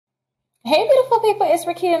Hey beautiful people, it's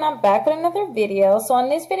Rickita and I'm back with another video. So in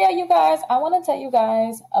this video, you guys, I want to tell you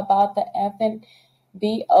guys about the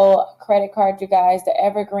FNBO credit card, you guys, the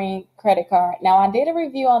Evergreen credit card. Now I did a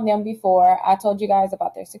review on them before. I told you guys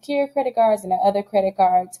about their secure credit cards and their other credit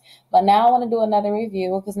cards, but now I want to do another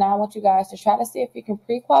review because now I want you guys to try to see if you can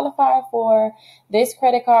pre-qualify for this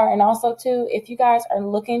credit card. And also too, if you guys are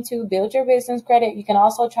looking to build your business credit, you can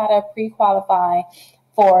also try to pre-qualify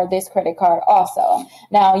for this credit card also.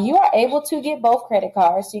 Now you are able to get both credit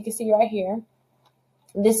cards. So you can see right here,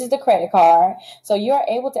 this is the credit card. So you are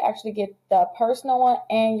able to actually get the personal one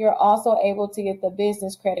and you're also able to get the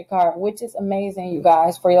business credit card, which is amazing, you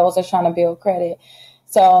guys, for those that's trying to build credit.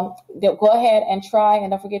 So go ahead and try,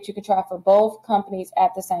 and don't forget you can try for both companies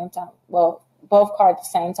at the same time. Well, both cards at the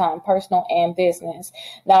same time, personal and business.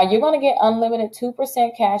 Now you're going to get unlimited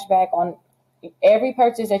 2% cash back on every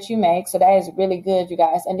purchase that you make. So that is really good, you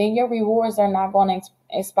guys. And then your rewards are not going to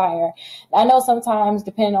expire. I know sometimes,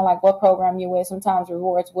 depending on like what program you're with, sometimes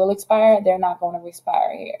rewards will expire. They're not going to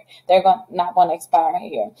expire here. Not going to expire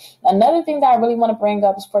here. Another thing that I really want to bring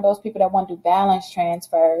up is for those people that want to do balance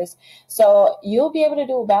transfers. So you'll be able to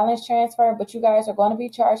do a balance transfer, but you guys are going to be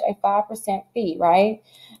charged a 5% fee, right?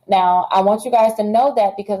 Now, I want you guys to know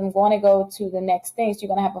that because I'm going to go to the next thing. So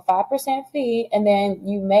you're going to have a 5% fee, and then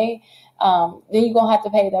you may then you're gonna have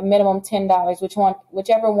to pay the minimum $10,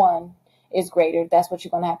 whichever one is greater, that's what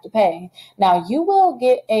you're gonna have to pay. Now you will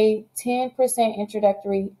get a 10%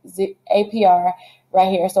 introductory APR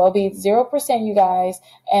right here. So it'll be 0%, you guys,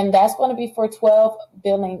 and that's going to be for 12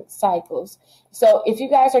 billing cycles. So if you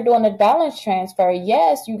guys are doing a balance transfer,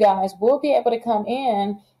 yes, you guys will be able to come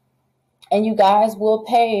in and you guys will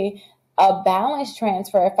pay a balance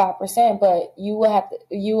transfer at 5%, but you will have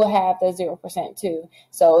the 0% too.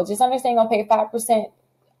 So just understand, you're gonna pay 5%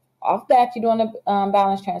 off that. You're doing a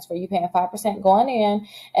balance transfer. You're paying 5% going in,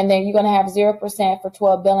 and then you're gonna have 0% for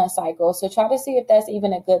 12 billing cycles. So try to see if that's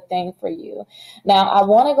even a good thing for you. Now I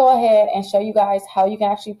want to go ahead and show you guys how you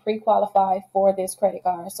can actually pre-qualify for this credit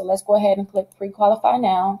card. So let's go ahead and click pre-qualify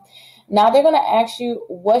now. Now they're going to ask you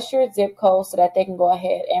what's your zip code so that they can go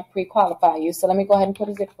ahead and pre-qualify you. So let me go ahead and put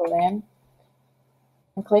a zip code in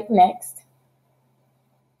and click next.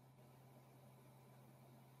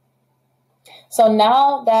 So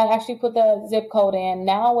now that I actually put the zip code in,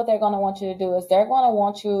 now what they're going to want you to do is they're going to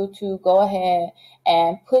want you to go ahead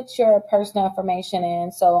and put your personal information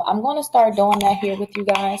in. So I'm going to start doing that here with you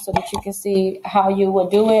guys so that you can see how you would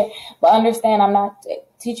do it. But understand, I'm not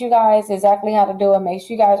teach you guys exactly how to do it. Make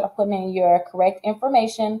sure you guys are putting in your correct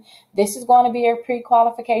information. This is going to be your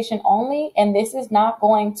pre-qualification only, and this is not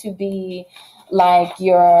going to be like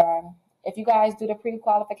your, if you guys do the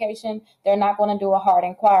pre-qualification, they're not going to do a hard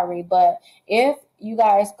inquiry. But if you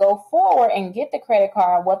guys go forward and get the credit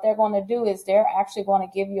card, what they're going to do is they're actually going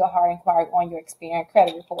to give you a hard inquiry on your Experian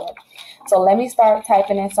credit report. So let me start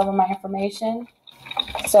typing in some of my information.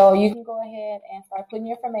 So you can go ahead and start putting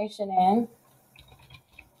your information in.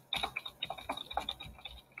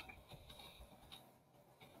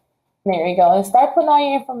 There you go. And start putting all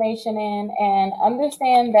your information in, and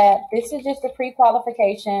understand that this is just a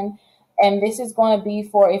pre-qualification, and this is going to be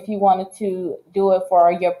for if you wanted to do it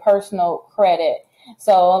for your personal credit.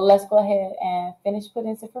 So let's go ahead and finish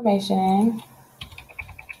putting this information in.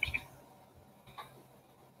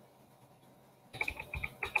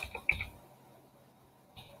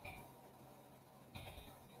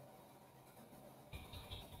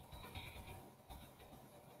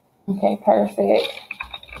 Okay, perfect.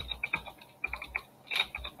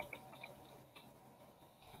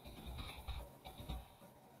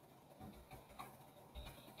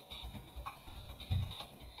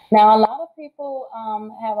 Now, a lot of people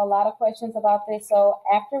have a lot of questions about this. So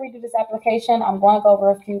after we do this application, I'm going to go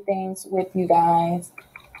over a few things with you guys.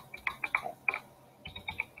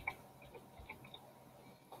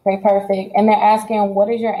 Okay, perfect. And they're asking, what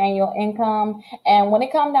is your annual income? And when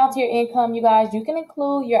it comes down to your income, you guys, you can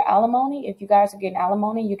include your alimony. If you guys are getting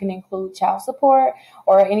alimony, you can include child support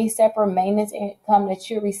or any separate maintenance income that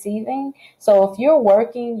you're receiving. So if you're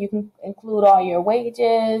working, you can include all your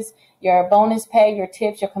wages, your bonus pay, your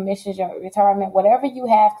tips, your commissions, your retirement, whatever you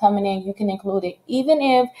have coming in, you can include it. Even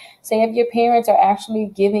if, say, if your parents are actually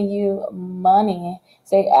giving you money,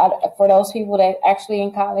 say, for those people that actually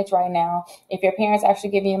in college right now, if your parents actually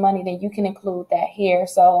give you money, then you can include that here.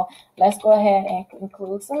 So let's go ahead and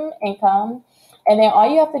include some income. And then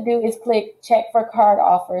all you have to do is click check for card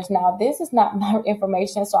offers. Now, this is not my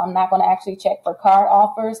information, so I'm not going to actually check for card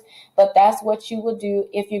offers, but that's what you would do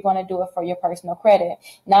if you're going to do it for your personal credit.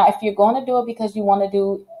 Now, if you're going to do it because you want to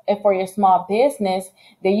do it for your small business,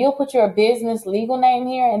 then you'll put your business legal name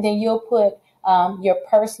here, and then you'll put your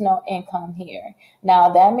personal income here. Now,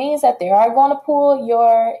 that means that they are going to pull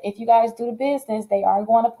if you guys do the business, they are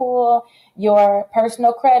going to pull your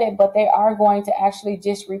personal credit, but they are going to actually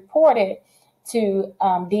just report it to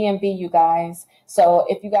DMV, you guys. So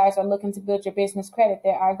if you guys are looking to build your business credit,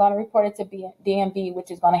 they are going to report it to DMV,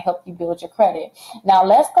 which is going to help you build your credit. Now,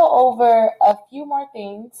 let's go over a few more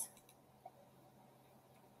things.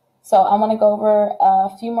 So I want to go over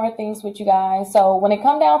a few more things with you guys. So when it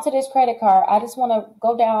comes down to this credit card, I just want to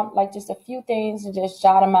go down like just a few things and just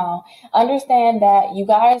jot them out. Understand that you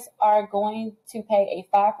guys are going to pay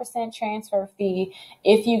a 5% transfer fee.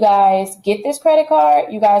 If you guys get this credit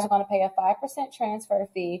card, you guys are going to pay a 5% transfer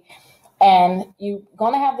fee. And you're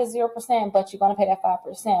going to have the 0%, but you're going to pay that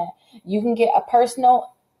 5%. You can get a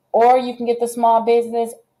personal, or you can get the small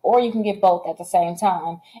business, or you can get both at the same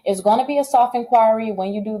time. It's going to be a soft inquiry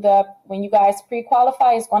when you guys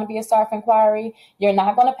pre-qualify. It's going to be a soft inquiry. You're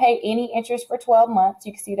not going to pay any interest for 12 months.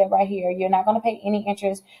 You can see that right here. You're not going to pay any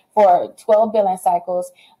interest for 12 billing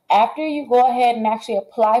cycles. After you go ahead and actually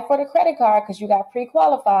apply for the credit card, because you got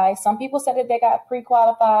pre-qualified. Some people said that they got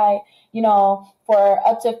pre-qualified, for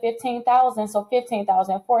up to $15,000. So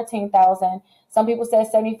 $15,000, $14,000. Some people said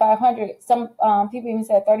 $7,500. Some people even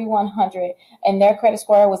said $3,100, and their credit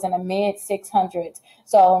score was in the mid 600s.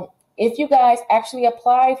 So if you guys actually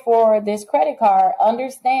apply for this credit card,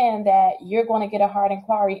 understand that you're going to get a hard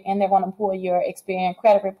inquiry, and they're going to pull your Experian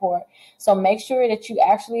credit report. So make sure that you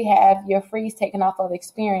actually have your freeze taken off of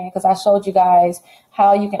Experian, because I showed you guys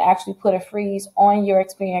how you can actually put a freeze on your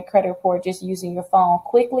Experian credit report just using your phone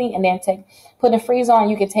quickly, and then put a freeze on.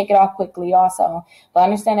 You can take it off quickly also. But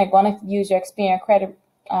understand they're going to use your Experian credit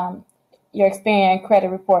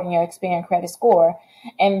report and your Experian credit score,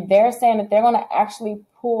 and they're saying that they're going to actually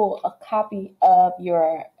pull a copy of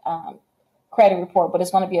your credit report, but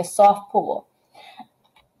it's going to be a soft pull.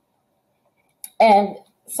 And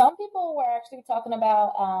some people were actually talking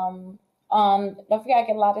about don't forget, I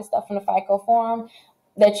get a lot of stuff from the FICO forum,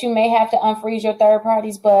 that you may have to unfreeze your third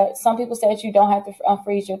parties, but some people said you don't have to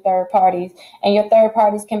unfreeze your third parties, and your third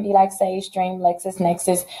parties can be like Sage, Stream,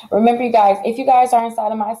 LexisNexis. Remember, you guys, if you guys are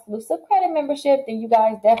inside of my exclusive credit membership, then you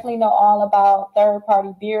guys definitely know all about third party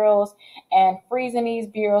bureaus and freezing these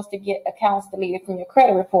bureaus to get accounts deleted from your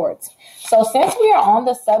credit reports. So since we are on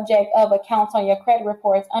the subject of accounts on your credit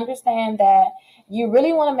reports, understand that you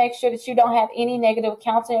really want to make sure that you don't have any negative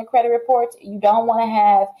accounts on your credit reports. You don't want to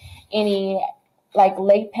have any like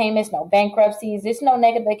late payments, no bankruptcies. There's no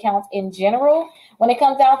negative accounts in general. When it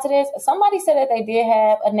comes down to this, somebody said that they did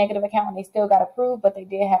have a negative account and they still got approved, but they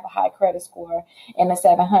did have a high credit score in the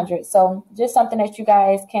 700. So just something that you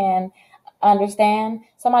guys can understand.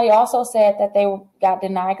 Somebody also said that they got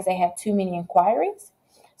denied because they have too many inquiries.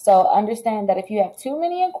 So understand that if you have too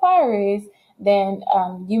many inquiries, then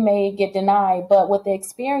you may get denied. But with the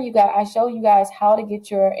Experian, I show you guys how to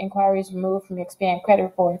get your inquiries removed from your Experian credit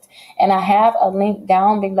reports. And I have a link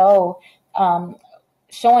down below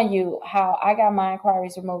showing you how I got my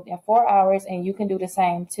inquiries removed in 4 hours, and you can do the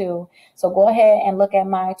same too. So go ahead and look at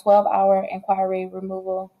my 12-hour inquiry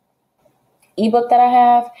removal ebook that I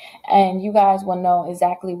have, and you guys will know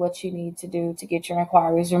exactly what you need to do to get your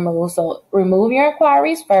inquiries removed. So remove your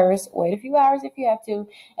inquiries first, wait a few hours if you have to,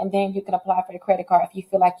 and then you can apply for the credit card if you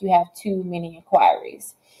feel like you have too many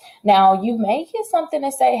inquiries. Now, you may get something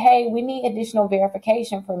to say, hey, we need additional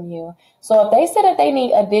verification from you. So if they said that they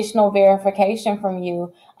need additional verification from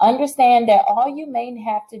you, understand that all you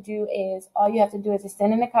have to do is to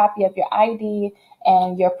send in a copy of your ID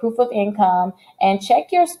and your proof of income, and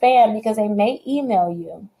check your spam because they may email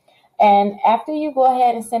you. And after you go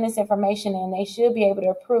ahead and send this information in, they should be able to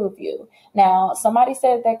approve you. Now, somebody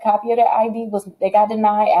said that copy of their ID they got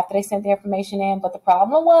denied after they sent the information in, but the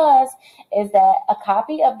problem is that a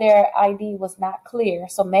copy of their ID was not clear.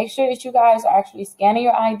 So make sure that you guys are actually scanning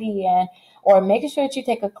your ID in, or making sure that you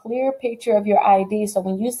take a clear picture of your ID. So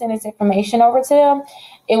when you send this information over to them,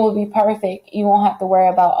 it will be perfect. You won't have to worry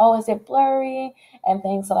about, is it blurry and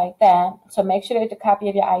things like that. So make sure that the copy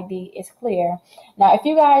of your ID is clear. Now, if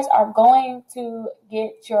you guys are going to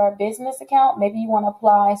get your business account, maybe you want to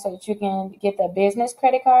apply so that you can get the business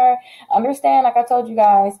credit card. Understand, like I told you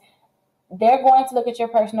guys, they're going to look at your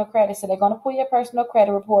personal credit. So they're going to pull your personal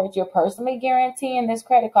credit report. You're personally guaranteeing this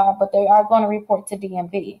credit card, but they are going to report to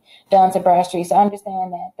DMV, Dun & Bradstreet. So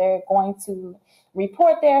understand that they're going to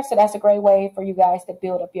report there. So that's a great way for you guys to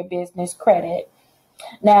build up your business credit.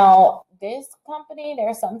 Now, this company,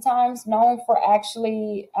 they're sometimes known for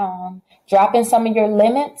actually dropping some of your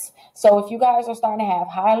limits. So if you guys are starting to have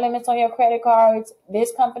high limits on your credit cards,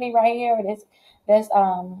 this company right here, this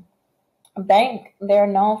bank, they're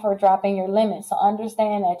known for dropping your limits. So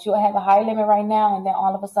understand that you'll have a high limit right now, and then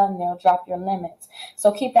all of a sudden they'll drop your limits.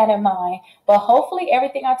 So keep that in mind. But hopefully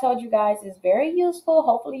everything I told you guys is very useful.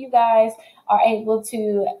 Hopefully you guys are able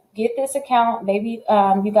to get this account. Maybe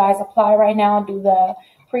you guys apply right now, do the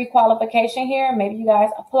pre-qualification here. Maybe you guys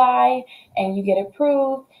apply and you get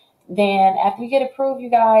approved. Then after you get approved, you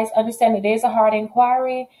guys understand it is a hard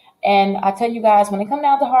inquiry. And I tell you guys, when it comes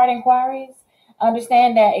down to hard inquiries,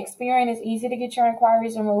 understand that Experian is easy to get your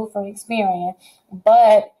inquiries removed from Experian,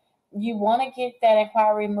 but you want to get that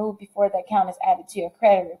inquiry removed before the account is added to your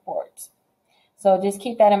credit reports. So just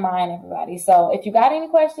keep that in mind, everybody. So if you got any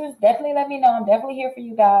questions, definitely let me know. I'm definitely here for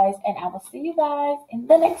you guys, and I will see you guys in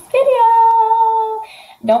the next video.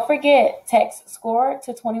 Don't forget, text SCORE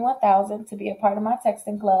to 21,000 to be a part of my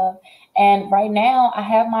texting club. And right now, I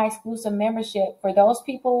have my exclusive membership for those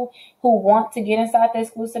people who want to get inside the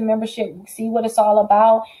exclusive membership, see what it's all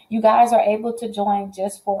about. You guys are able to join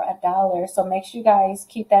just for $1. So make sure you guys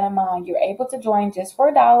keep that in mind. You're able to join just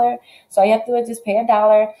for $1. So all you have to do is just pay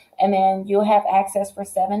 $1, and then you'll have access for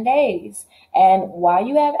 7 days. And while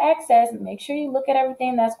you have access, make sure you look at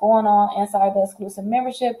everything that's going on inside the exclusive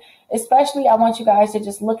membership. Especially, I want you guys to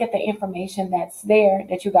just look at the information that's there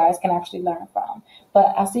that you guys can actually learn from.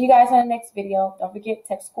 But I'll see you guys in the next video. Don't forget,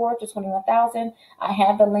 text SCORE to 21,000. I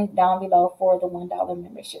have the link down below for the $1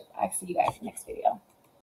 membership. I'll see you guys in the next video.